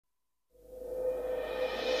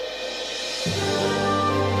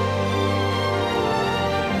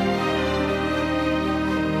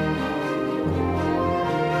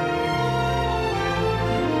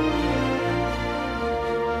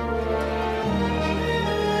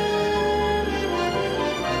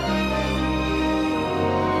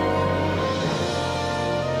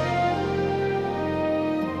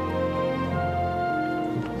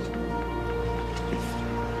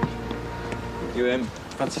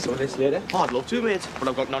Fancy some of this later? Oh, I'd love to, mate, but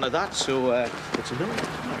I've got none of that, so, what's a no?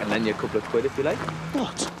 I can lend you a couple of quid if you like.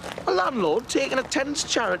 What? A landlord taking a tenant's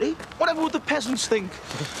charity? Whatever would the peasants think?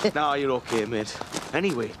 Nah, you're okay, mate.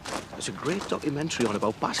 Anyway, there's a great documentary on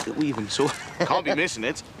about basket weaving, so can't be missing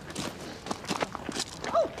it.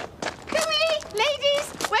 Oh, Louis,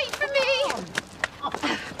 ladies, wait for me. Oh,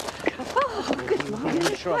 good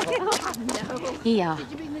morning. Oh, no. Here.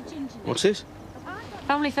 What's this?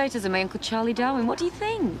 Family photos of my Uncle Charlie Darwin. What do you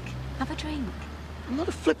think? Have a drink. I'm not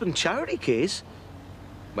a flippin' charity case.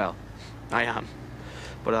 Well, I am.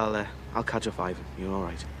 But I'll catch a fiver. You're all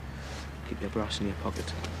right. Keep your brass in your pocket.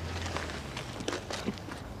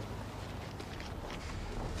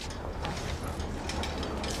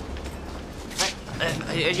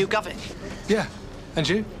 Are you Gavin? Yeah. And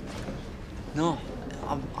you? No,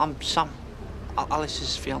 I'm Sam.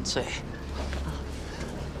 Alice's fiancé.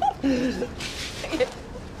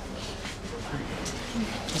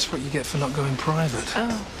 That's what you get for not going private.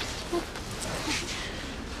 Oh.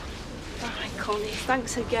 All right, Connie,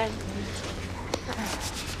 thanks again.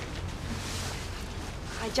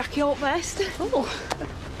 Hi, Jackie, all best. Oh.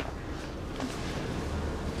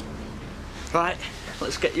 Right,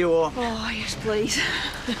 let's get you on. Oh, yes, please.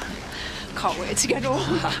 Can't wait to get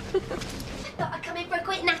home. Thought I'd come in for a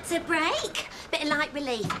quick natter break. Bit of light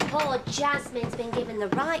relief. Poor Jasmine's been given the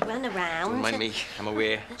right run around. Don't mind me. I'm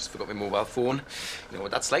away. Just forgot my mobile phone. You know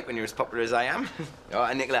what that's like when you're as popular as I am. Oh,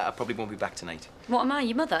 and Nicola, I probably won't be back tonight. What am I,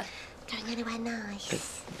 your mother? Going anywhere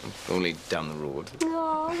nice? Only down the road.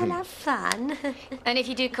 Oh, we'll have fun. And if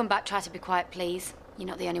you do come back, try to be quiet, please. You're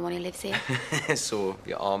not the only one who lives here. So,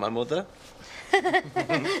 you are my mother?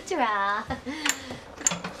 Ta-ra.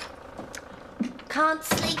 Can't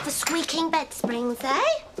sleep for squeaking bed springs, eh?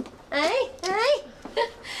 Eh?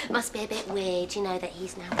 Must be a bit weird, you know, that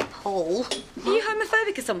he's now Paul. Are you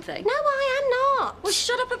homophobic or something? No, I am not. Well,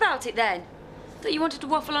 shut up about it then. Thought you wanted to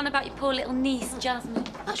waffle on about your poor little niece, Jasmine.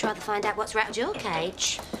 Much rather find out what's rattled your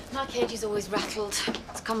cage. My cage is always rattled.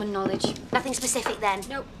 It's common knowledge. Nothing specific then?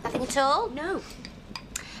 Nope. Nothing at all? No.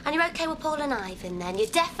 And you're okay with Paul and Ivan then? You're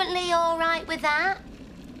definitely all right with that?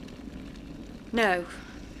 No.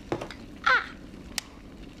 Ah!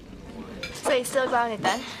 So you're still grounded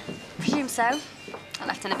then? Presume so. I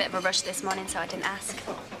left in a bit of a rush this morning, so I didn't ask.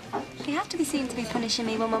 You have to be seen to be punishing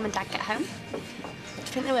me when Mum and Dad get home. Do you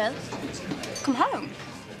think they will? Come home?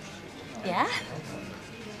 Yeah?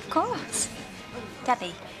 Of course.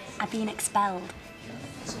 Debbie, I've been expelled.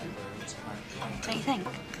 Don't you think?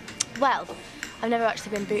 Well, I've never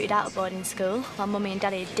actually been booted out of boarding school while Mummy and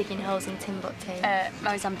Daddy are digging holes in Timbuktu.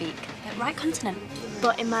 Mozambique. Right continent.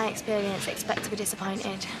 But in my experience, expect to be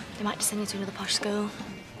disappointed. They might just send you to another posh school.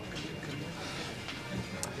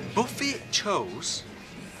 Buffy chose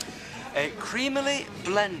a creamily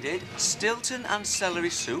blended Stilton and celery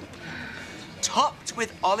soup, topped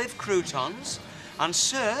with olive croutons, and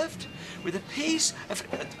served with a piece of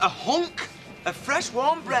a hunk of fresh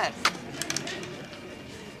warm bread.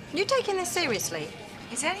 You taking this seriously?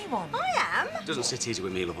 Is anyone? I am. Doesn't sit easy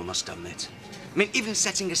with me, love, I must admit. I mean, even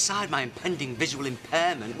setting aside my impending visual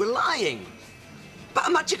impairment, we're lying. But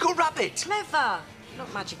a magical rabbit. Clever.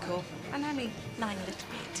 Not magical. And only 9 little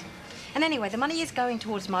bit. And anyway, the money is going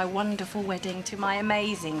towards my wonderful wedding to my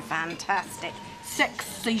amazing, fantastic,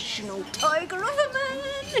 sensational tiger of a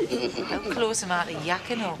man. How close am I to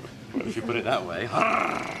yakking up? Well, if you put it that way.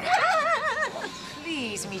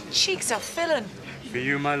 Please, me cheeks are filling. For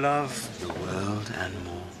you, my love, the world and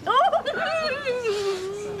more.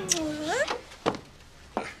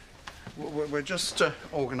 We're just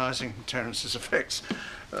organising Terence's effects.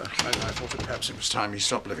 I thought that perhaps it was time he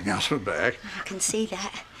stopped living out of a bag. I can see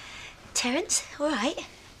that. Terence, all right?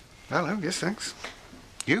 Hello, yes, thanks.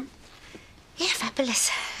 You? Yeah,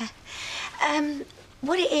 fabulous.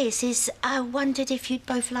 What it is I wondered if you'd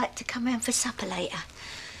both like to come round for supper later.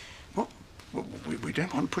 What? Well, we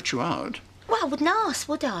don't want to put you out. Well, I wouldn't ask,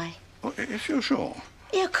 would I? Well, if you're sure.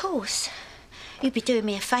 Yeah, of course. You'd be doing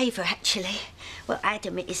me a favour, actually. Well,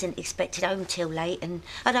 Adam isn't expected home till late, and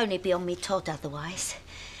I'd only be on me Todd otherwise.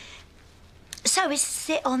 So, is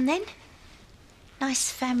it on then?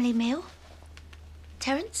 Nice family meal?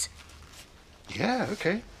 Terence? Yeah,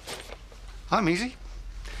 OK. I'm easy.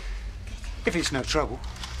 If it's no trouble.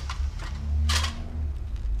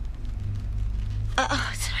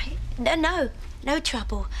 Oh, sorry. No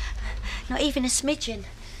trouble. Not even a smidgen.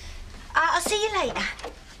 I'll see you later.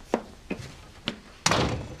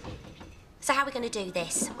 So how are we going to do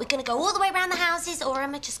this? We're going to go all the way around the houses, or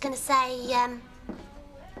am I just going to say,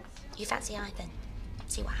 you fancy Ivan?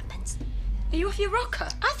 See what happens. Are you off your rocker?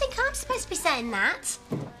 I think I'm supposed to be saying that.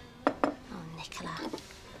 Oh, Nicola.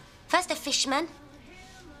 First a fishman,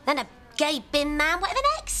 Then a gay bin man, whatever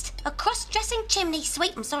next? A cross-dressing chimney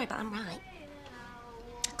sweep. I'm sorry, but I'm right.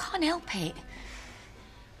 I can't help it.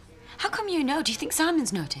 How come you know? Do you think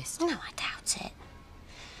Simon's noticed? No, I doubt it.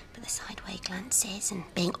 But the sideway glances and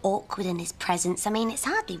being awkward in his presence, I mean, it's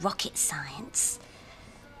hardly rocket science.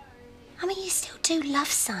 I mean, you still do love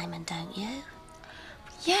Simon, don't you?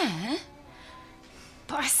 Yeah.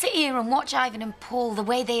 But I sit here and watch Ivan and Paul the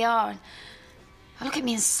way they are. And I look at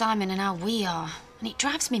me and Simon and how we are. And it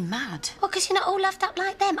drives me mad. Well, because you're not all loved up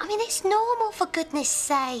like them. I mean, it's normal, for goodness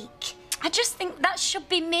sake. I just think that should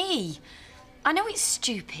be me. I know it's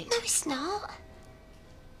stupid. No, it's not.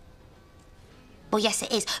 Well, yes,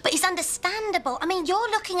 it is. But it's understandable. I mean,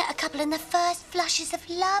 you're looking at a couple in the first flushes of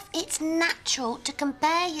love. It's natural to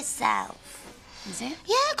compare yourself. Is it?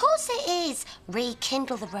 Yeah, of course it is.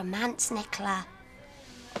 Rekindle the romance, Nicola.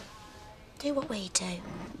 Do what we do.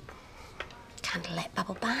 Candlelit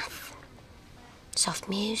bubble bath. Soft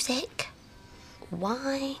music.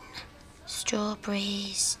 Wine.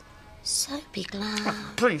 Strawberries. Soapy glove.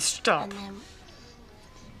 Oh, please stop. And then...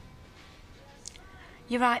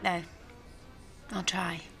 You're right, though. I'll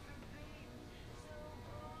try.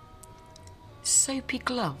 Soapy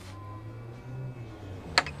glove.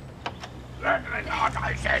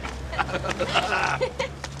 I said.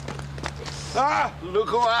 Ah, look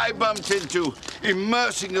who I bumped into,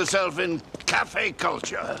 immersing yourself in cafe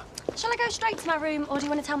culture. Shall I go straight to my room, or do you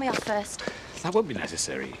want to tell me off first? That won't be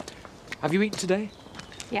necessary. Have you eaten today?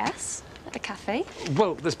 Yes, at the cafe.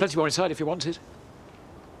 Well, there's plenty more inside if you want it.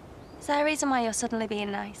 Is there a reason why you're suddenly being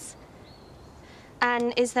nice?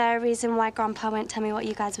 And is there a reason why Grandpa won't tell me what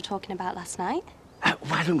you guys were talking about last night?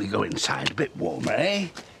 Why don't we go inside a bit warmer, eh?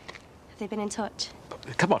 Have they been in touch?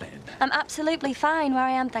 Come on in. I'm absolutely fine where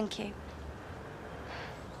I am, thank you.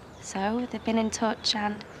 So, they've been in touch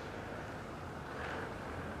and...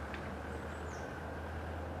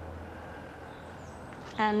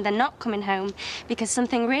 And they're not coming home because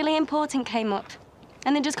something really important came up.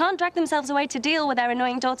 And they just can't drag themselves away to deal with their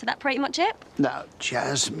annoying daughter. That's pretty much it. Now,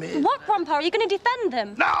 Jasmine... What, Grandpa? Are you going to defend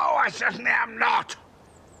them? No, I certainly am not.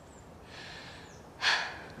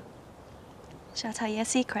 Shall I tell you a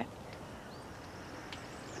secret?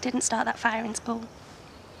 I didn't start that fire in school.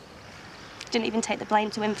 Didn't even take the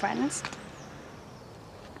blame to win friends.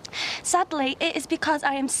 Sadly, it is because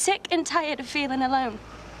I am sick and tired of feeling alone.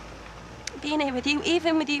 Being here with you,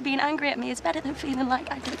 even with you being angry at me, is better than feeling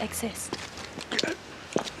like I don't exist.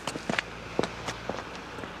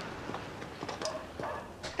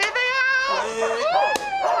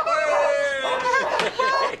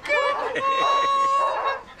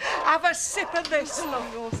 Have a sip of this,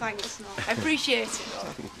 love. Oh, thanks, love. I appreciate it.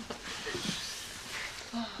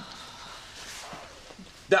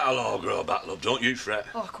 That'll all grow back, love, don't you fret.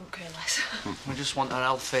 Oh, I couldn't care less. We just want our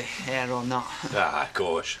Alfie, hair or not. Ah, of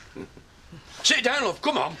course. Sit down, love,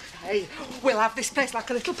 come on. Hey, we'll have this place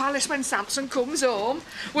like a little palace when Samson comes home.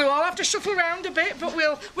 We'll all have to shuffle round a bit, but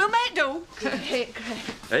we'll make do. Great.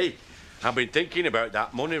 Hey, I've been thinking about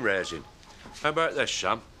that money raising. How about this,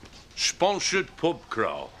 Sam? Sponsored pub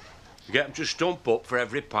crawl. We get 'em to stump up for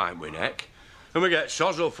every pint we neck, and we get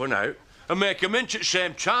sozzle for now, and make 'em inch at the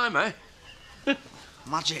same time, eh?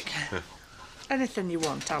 Magic. Anything you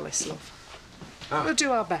want, Alice, love. Ah. We'll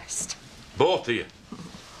do our best. Both of you.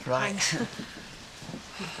 Right.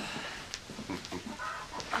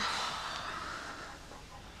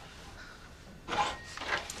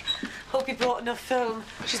 Hope you brought enough film.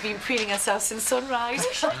 She's been preening herself since sunrise.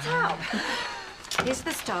 Oh, shut up. Here's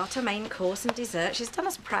the starter, main course and dessert. She's done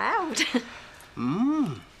us proud.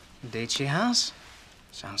 Indeed she has.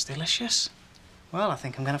 Sounds delicious. Well, I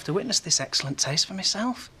think I'm going to have to witness this excellent taste for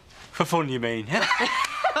myself. For fun, you mean?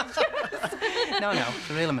 No,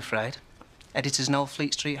 for real, I'm afraid. Editors know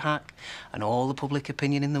Fleet Street hack, and all the public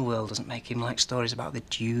opinion in the world doesn't make him like stories about the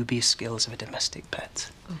dubious skills of a domestic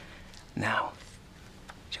pet. Now,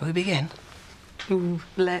 shall we begin? Ooh,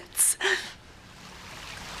 let's.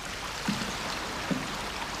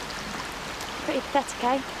 Pretty pathetic,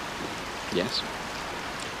 eh? Yes.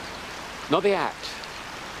 Not the act,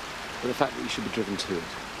 but the fact that you should be driven to it.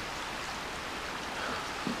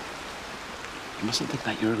 You mustn't think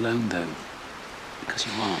that you're alone, though, because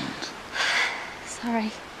you aren't.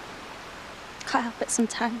 Sorry. Can't help it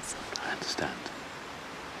sometimes. I understand.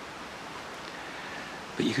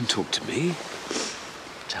 But you can talk to me,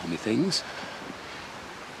 tell me things.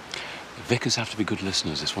 The vicars have to be good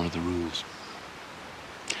listeners, it's one of the rules.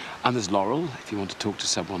 And there's Laurel, if you want to talk to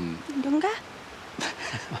someone... Younger? I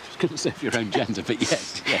was going to say of your own gender, but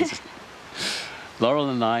yes.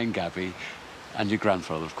 Laurel and I and Gabby, and your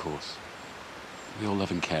grandfather, of course. We all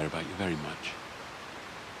love and care about you very much.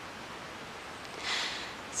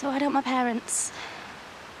 So why don't my parents?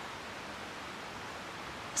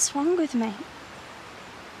 What's wrong with me?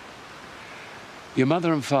 Your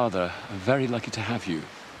mother and father are very lucky to have you.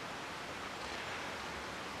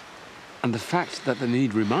 And the fact that they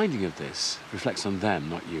need reminding of this reflects on them,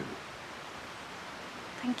 not you.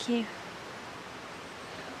 Thank you.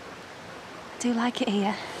 I do like it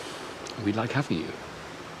here. We like having you.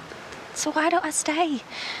 So why don't I stay?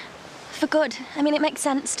 For good. I mean, it makes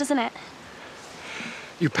sense, doesn't it?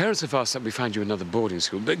 Your parents have asked that we find you another boarding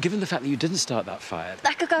school, but given the fact that you didn't start that fire...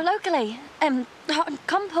 I could go locally. Hot and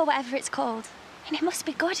Comp or whatever it's called. And it must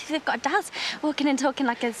be good if they've got dads walking and talking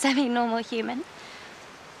like a semi-normal human.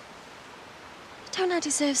 Don't I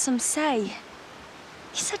deserve some say? You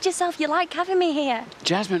said yourself you like having me here.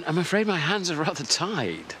 Jasmine, I'm afraid my hands are rather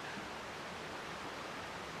tied.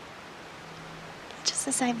 Just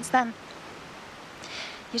the same as them.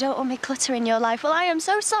 You don't want me cluttering your life. Well, I am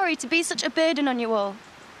so sorry to be such a burden on you all.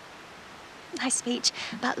 Nice speech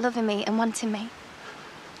about loving me and wanting me.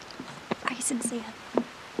 Are you sincere?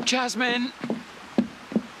 Jasmine!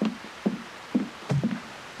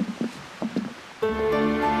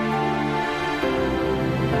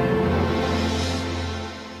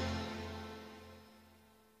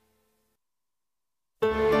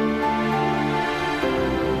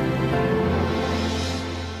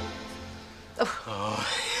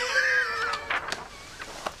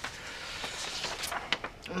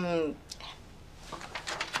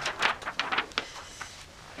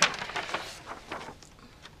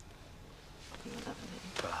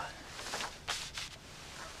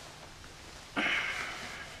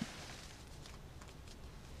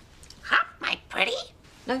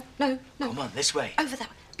 No. Come on, this way. Over that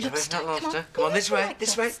way. Lobster, Come come on. Come on, this way, Like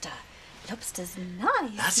this way. lobster. Lobster's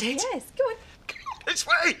nice. That's it? Yes, go on. This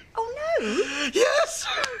way. Oh, no. Yes.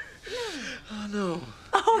 Oh, no.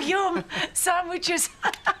 Oh, yum. Sandwiches.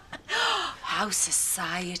 How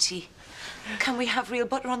society. Can we have real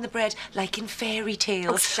butter on the bread like in fairy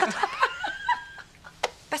tales? Oh, shut up.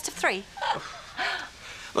 Best of three.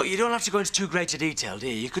 Look, you don't have to go into too great a detail, do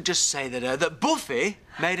you? You could just say that that Buffy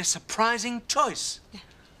made a surprising choice.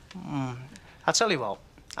 I'll tell you what,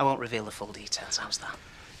 I won't reveal the full details. How's that?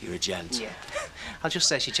 You're a gent. Yeah. I'll just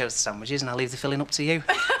say she chose the sandwiches and I'll leave the filling up to you.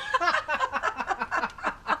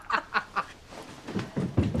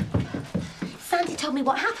 Sandy told me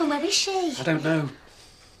what happened. Where is she? I don't know.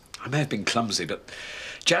 I may have been clumsy, but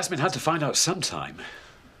Jasmine had to find out sometime.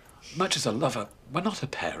 Much as a lover, we're not her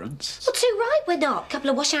parents. Well, too right we're not. Couple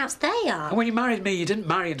of washouts they are. And when you married me, you didn't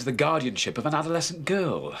marry into the guardianship of an adolescent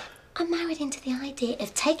girl. I'm married into the idea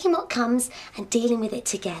of taking what comes and dealing with it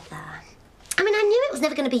together. I mean, I knew it was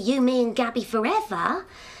never going to be you, me and Gabby forever.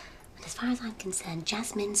 And as far as I'm concerned,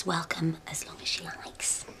 Jasmine's welcome as long as she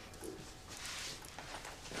likes.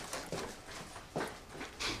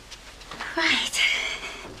 Right.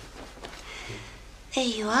 There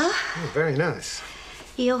you are. Oh, very nice.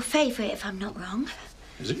 Your favourite, if I'm not wrong.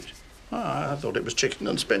 Is it? Oh, I thought it was chicken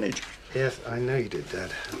and spinach. Yes, I know you did,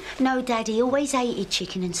 Dad. No, Daddy always hated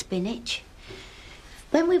chicken and spinach.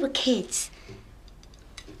 When we were kids,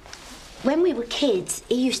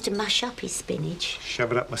 he used to mash up his spinach.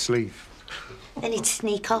 Shove it up my sleeve. Then he'd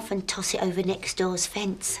sneak off and toss it over next door's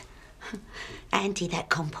fence. Andy, that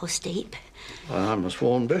compost heap. Well, I must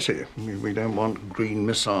warn Bessie. We don't want green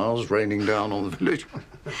missiles raining down on the village.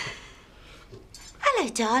 Hello,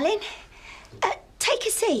 darling. Take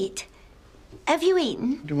a seat. Have you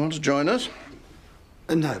eaten? Do you want to join us?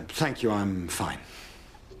 No, thank you. I'm fine.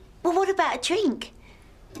 Well, what about a drink?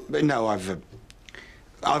 But no, I've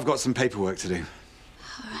got some paperwork to do.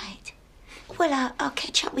 All right. Well, I'll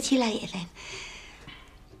catch up with you later then.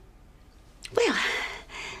 Well,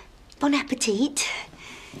 bon appetit.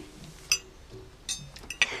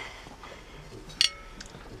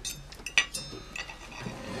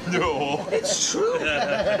 No, it's true.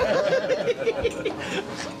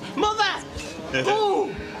 Mother! Oh,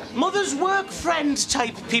 Mother's work friends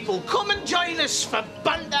type people. Come and join us for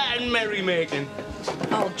banter and merrymaking.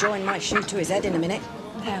 I'll join my shoe to his head in a minute.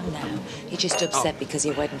 Oh, no. You're just upset because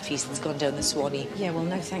your wedding feast's gone down the Swanee. Yeah, well,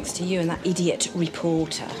 no thanks to you and that idiot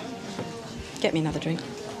reporter. Get me another drink.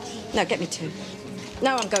 No, get me two.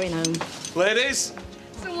 No, I'm going home. Ladies.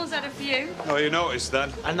 Someone's had a few. Oh, you noticed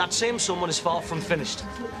then. And that same someone is far from finished.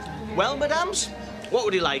 Well, madams, what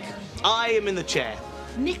would you like? I am in the chair.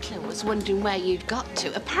 Nicola was wondering where you'd got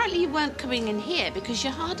to. Apparently you weren't coming in here because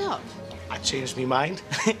you're hard up. I changed my mind.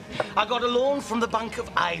 I got a loan from the Bank of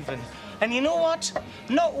Ivan. And you know what?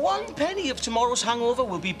 Not one penny of tomorrow's hangover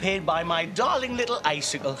will be paid by my darling little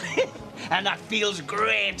icicle. And that feels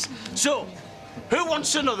great. So, who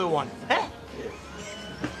wants another one? Eh?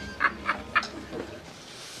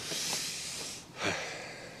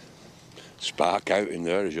 spark out in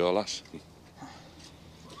there, is your lass.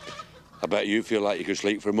 I bet you feel like you could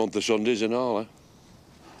sleep for a month of Sundays and all, eh?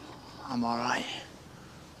 I'm all right.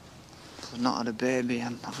 I've not had a baby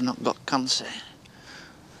and I've not got cancer.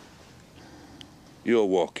 You're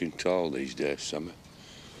walking tall these days, Sammy.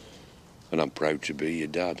 And I'm proud to be your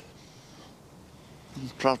dad. I'm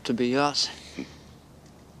proud to be yours.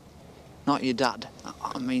 Not your dad.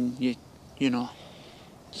 I mean, you know,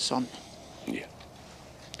 son. Yeah.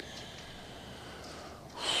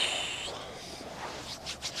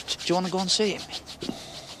 Do you want to go and see him?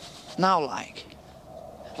 Now, like?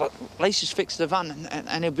 Lisa's fixed the van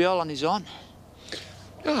and he'll be all on his own.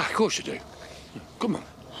 Ah, of course you do. Come on.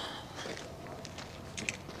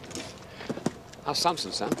 How's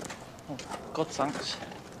Samson, Sam? Oh, good, thanks.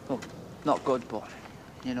 Well, not good, but,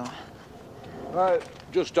 you know. Right,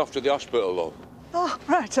 just off to the hospital, though. Oh,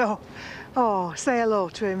 right, oh, say hello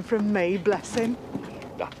to him from me, bless him.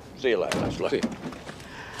 Nah, see you later, Ashley. See you.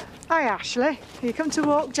 Hi, Ashley. You come to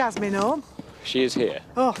walk Jasmine home? She is here.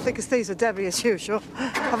 Oh, thick as thieves with Debbie, as usual.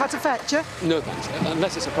 I've had to fetch her. No, thanks.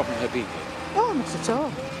 Unless it's a problem with her being here. Oh, not at all.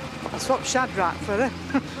 I swapped Shadrach for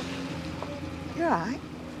her. You're right.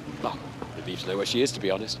 Well, it'd be to know where she is, to be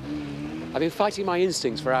honest. I've been fighting my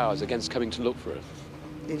instincts for hours against coming to look for her.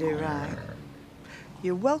 You do right.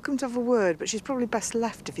 You're welcome to have a word, but she's probably best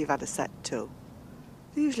left if you've had a set to.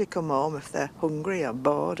 They usually come home if they're hungry or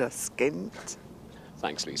bored or skint.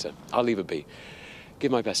 Thanks, Lisa. I'll leave her be.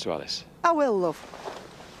 Give my best to Alice. I will, love.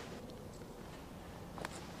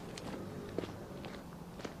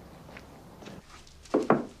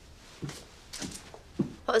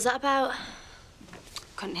 What was that about?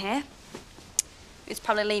 Couldn't hear. It's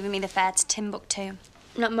probably leaving me the fare to Timbuktu.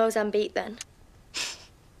 Not Mozambique, then?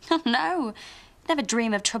 Oh, no. Never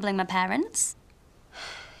dream of troubling my parents.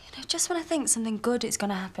 You know, just when I think something good is going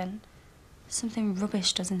to happen, something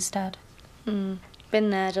rubbish does instead. Been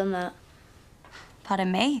there, done that.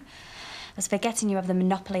 Pardon me. I was forgetting you have the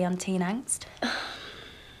monopoly on teen angst.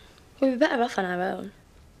 We'd be better off on our own.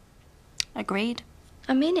 Agreed.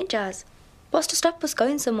 I mean it, Jazz. What's to stop us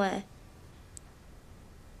going somewhere?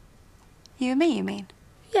 You and me, you mean?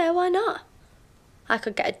 Yeah, why not? I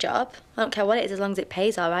could get a job. I don't care what it is as long as it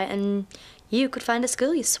pays all right, and you could find a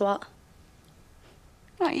school, you swat.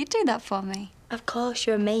 What, you'd do that for me? Of course,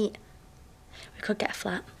 you're a mate. We could get a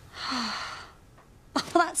flat. Oh,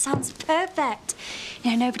 that sounds perfect.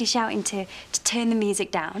 You know, nobody shouting to turn the music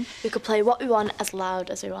down. We could play what we want as loud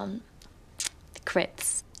as we want. The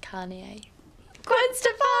Crips. Kanye. Gwen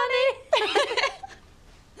Stefani!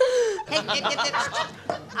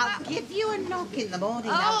 I'll give you a knock in the morning.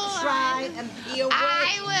 I'll try and be awake.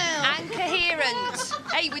 I will. And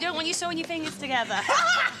coherent. Hey, we don't want you sewing your fingers together.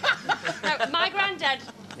 No, my granddad,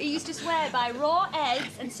 he used to swear by raw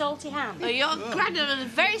eggs and salty ham. Oh, your granddad had a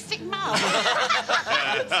very sick mouth.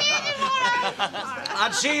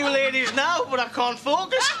 I'd see you ladies now, but I can't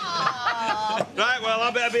focus. Right, well,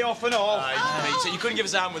 I better be off and all. So you couldn't give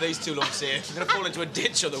us a hand with these two lumps here. You're going to fall into a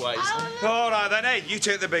ditch otherwise. All right, then, hey, you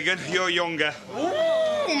take the big one. You're younger.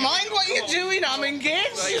 Ooh, mind what you're doing. I'm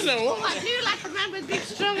engaged, you know. I do like a man with big,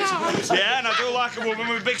 strong arms. Yeah, and I do like a woman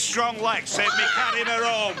with big, strong legs. Save me carrying her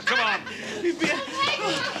home. Come on.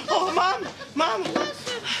 Oh, Mum.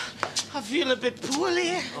 I feel a bit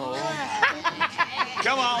poorly.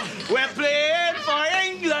 Come on. We're playing for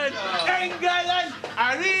England. England.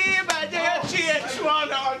 Arriba de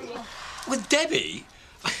Chihuahua. With Debbie?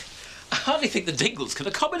 I hardly think the Dingles can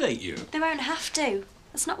accommodate you. They won't have to.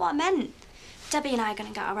 That's not what I meant. Debbie and I are going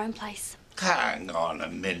to get our own place. Hang on a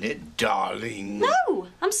minute, darling. No!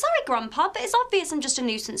 I'm sorry, Grandpa, but it's obvious I'm just a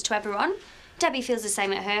nuisance to everyone. Debbie feels the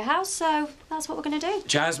same at her house, so that's what we're going to do.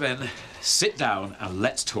 Jasmine, sit down and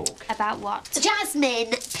let's talk. About what?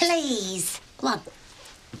 Jasmine, please. Come on.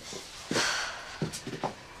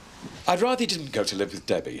 I'd rather you didn't go to live with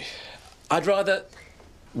Debbie.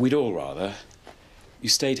 We'd all rather, you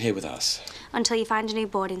stayed here with us. Until you find a new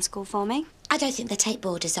boarding school for me. I don't think the tape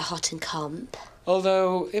borders are hot and comp.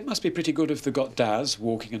 Although, it must be pretty good if they've got Daz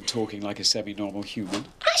walking and talking like a semi-normal human.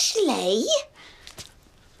 Ashley!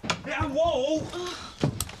 Yeah, whoa!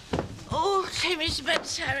 Oh, take me to bed,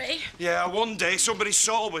 Terry. Yeah, one day somebody's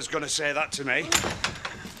soul was going to say that to me.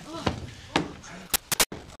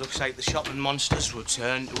 Looks like the shopping monster's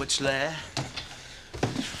returned to its lair.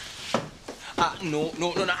 No.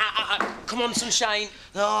 Come on, sunshine.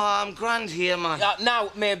 No, I'm grand here, man.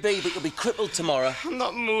 Now, maybe, but you'll be crippled tomorrow. I'm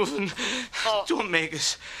not moving. Don't make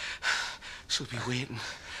us. She'll be waiting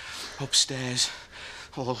upstairs,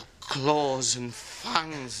 all claws and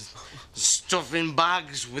fangs, stuff in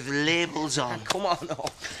bags with labels on. Come on,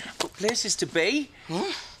 got places to be.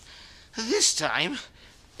 Huh? This time?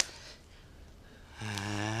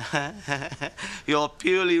 You're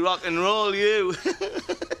purely rock and roll, you.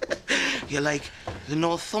 You're like the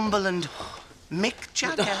Northumberland Mick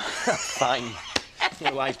Jagger. Fine.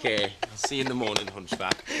 Well, I'll see you in the morning,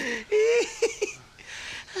 Hunchback.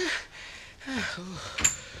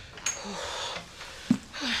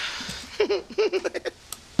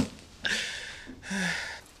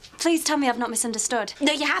 Please tell me I've not misunderstood.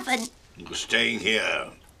 No, you haven't. You're staying here.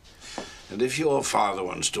 And if your father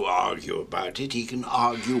wants to argue about it, he can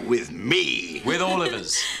argue with me. With all of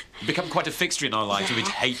us. You've become quite a fixture in our lives, and we'd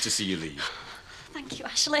hate to see you leave. Thank you,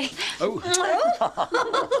 Ashley. Oh.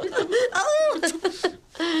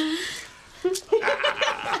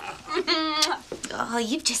 Oh,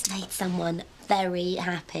 you've just made someone very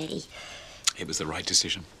happy. It was the right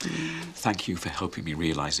decision. Thank you for helping me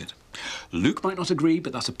realise it. Luke might not agree,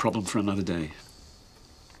 but that's a problem for another day.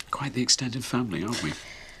 Quite the extended family, aren't we?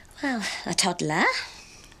 Well, a toddler,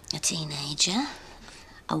 a teenager,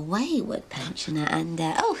 a wayward pensioner, and,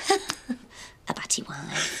 a batty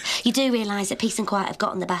wife. You do realise that peace and quiet have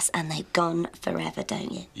got on the bus and they've gone forever,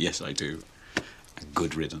 don't you? Yes, I do. A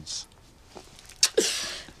good riddance.